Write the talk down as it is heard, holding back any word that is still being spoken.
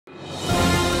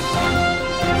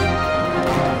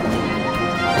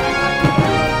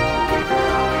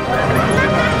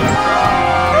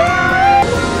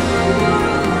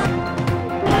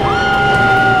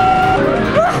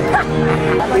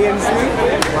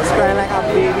was crying like a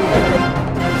baby.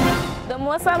 The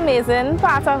most amazing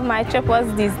part of my trip was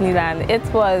Disneyland. It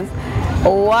was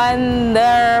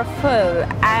wonderful.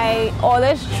 I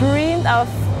always dreamed of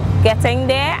getting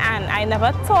there, and I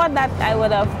never thought that I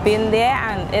would have been there,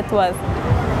 and it was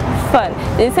fun.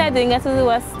 The thing I didn't get to do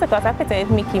was stick out a picture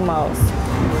with Mickey Mouse.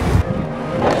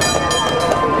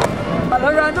 All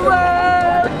around the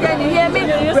world, can you hear me?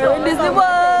 We're in Disney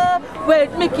World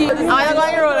with Mickey. I'm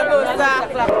going to roller coaster.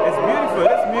 It's beautiful.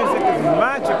 This music is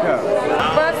magical.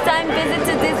 First time visit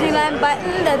to Disneyland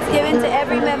button that's given to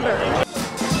every member.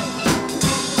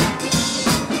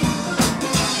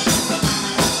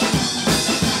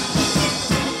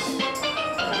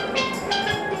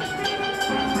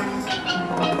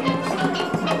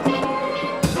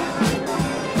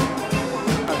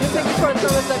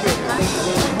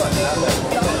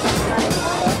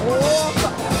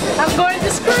 I'm going to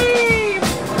scream!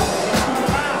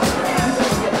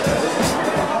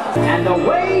 And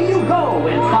away you go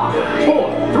in 5,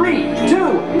 4, 3,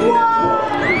 2, 1!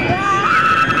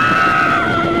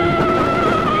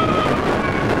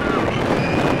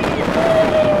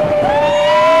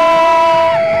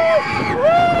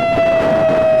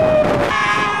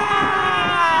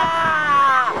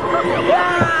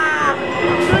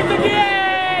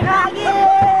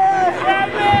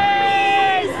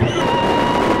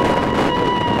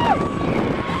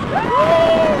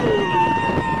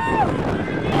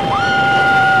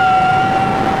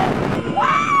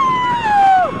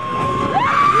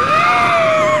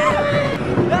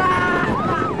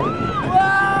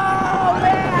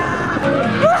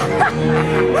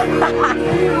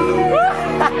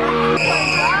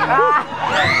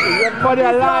 Everybody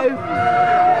alive!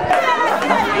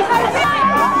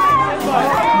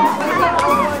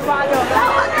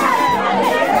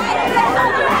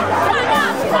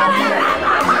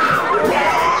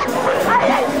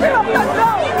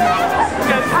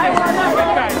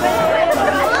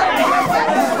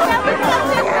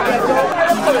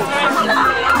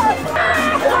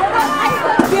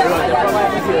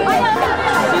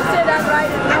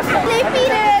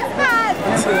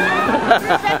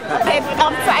 It's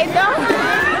upside down.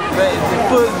 It's the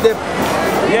full dip.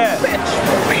 Yeah.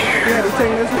 Yeah, the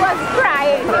thing is was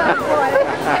crying. Mother!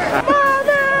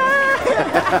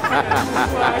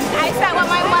 I said what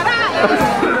my mother.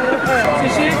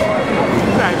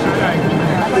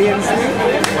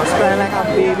 Was crying like a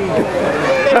baby.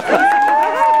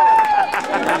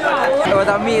 It was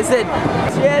amazing.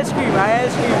 She had scream, I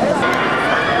had scream.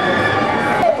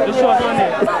 The short one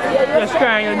there. Just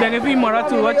crying, and then if we mother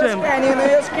too, watch him.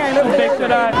 Just crying. Back to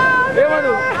that. Hey,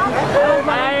 Manu. I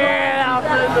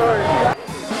open the door.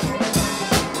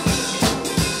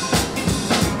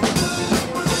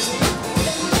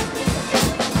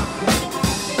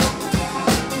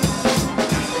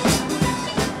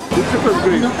 This trip was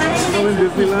great. Now in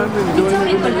Disneyland,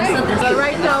 enjoying everything. So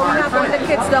right now we have all the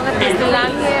kids down at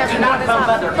Disneyland here. Everyone is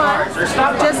having fun. We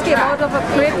just came out of a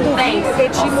great movie,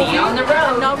 H.E. movie, and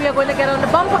now we are going to get on the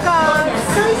bumper cars.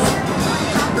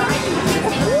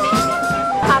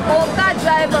 Our old car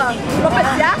driver,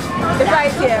 Professor, is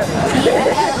right here.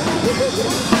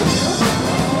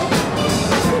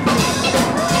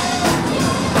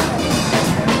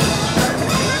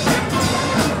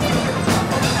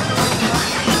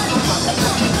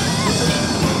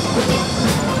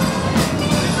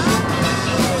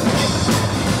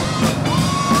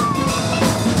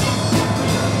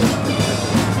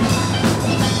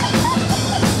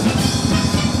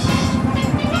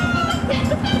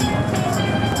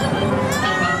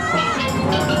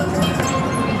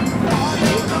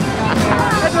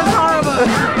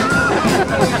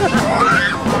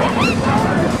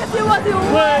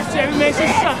 She makes it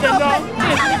shut down.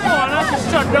 She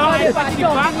shut down.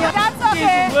 That's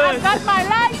okay. I've got my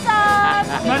license.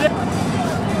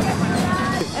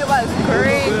 It was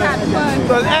great and fun. It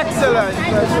was excellent.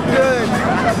 It was good.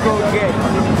 Let's go again.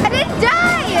 I didn't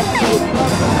die.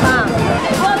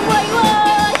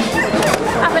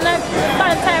 Having a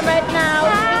fun time right now.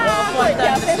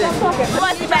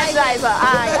 What's the best driver?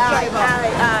 Aye.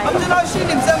 I'm not shooting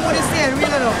him, somebody saying,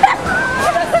 really no.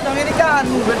 I'm in the car and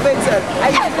move it, I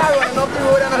see the car running up the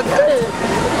road and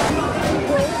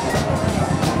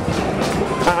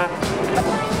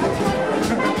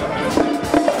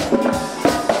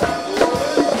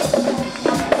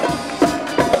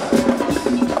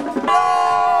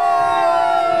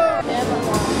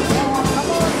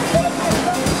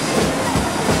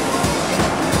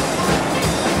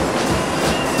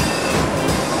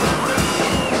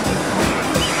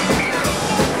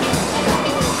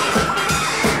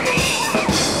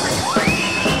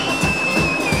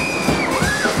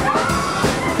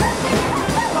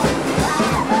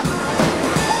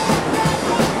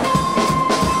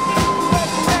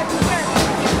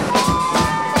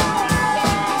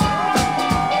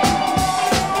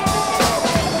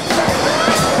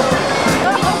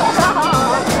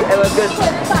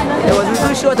It wasn't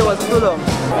too short, it wasn't too long.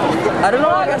 I don't know,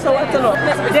 I guess I want to know.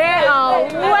 They are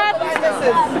wet.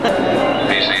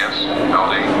 PCS,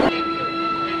 loading.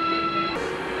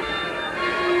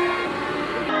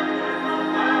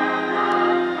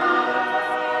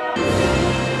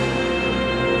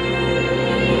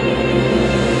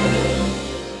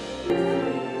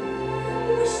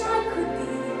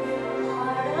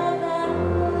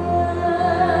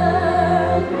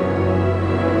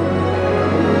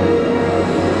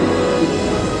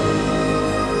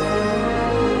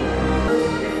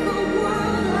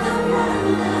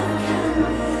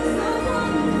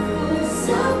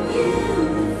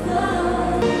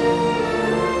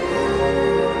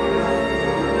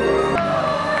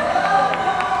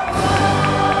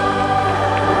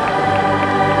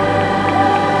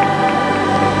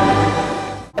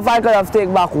 If I could have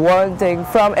taken back one thing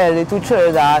from LA to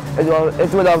Trinidad,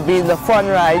 it would have been the fun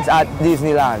rides at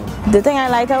Disneyland. The thing I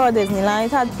liked about Disneyland,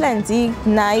 it had plenty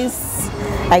nice,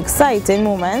 exciting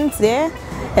moments there.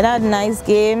 It had nice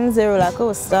games, the roller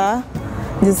coaster,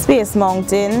 the Space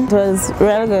Mountain. It was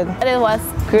real good. It was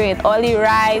great. All the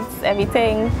rides,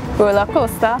 everything. Roller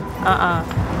coaster,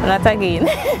 not again.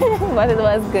 But it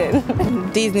was good.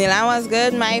 Disneyland was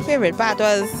good. My favorite part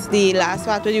was the last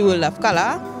part with the World of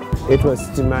Color. It was,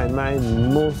 to my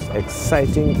mind, most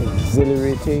exciting,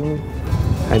 exhilarating,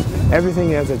 and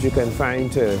everything else that you can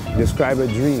find to describe a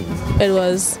dream. It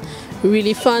was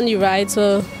really fun. The rides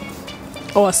were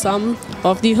awesome,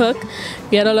 off the hook.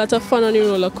 We had a lot of fun on the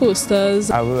roller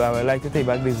coasters. I would like to take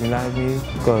back Disneyland with me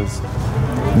because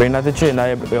bring that to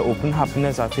Trinidad, you open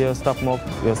happiness. I feel stop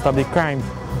the crime.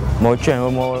 More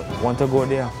children more want to go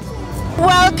there.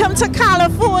 Welcome to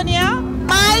California.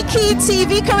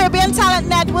 myKEEtv Caribbean Talent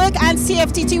Network and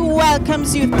CFTT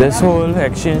welcomes you. This whole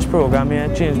exchange program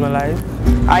here changed my life.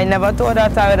 I never thought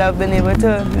that I would have been able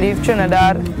to leave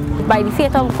Trinidad. By the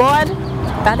faith of God,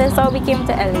 that is how we came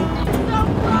to LA.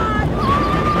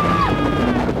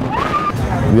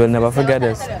 We'll never forget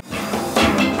this.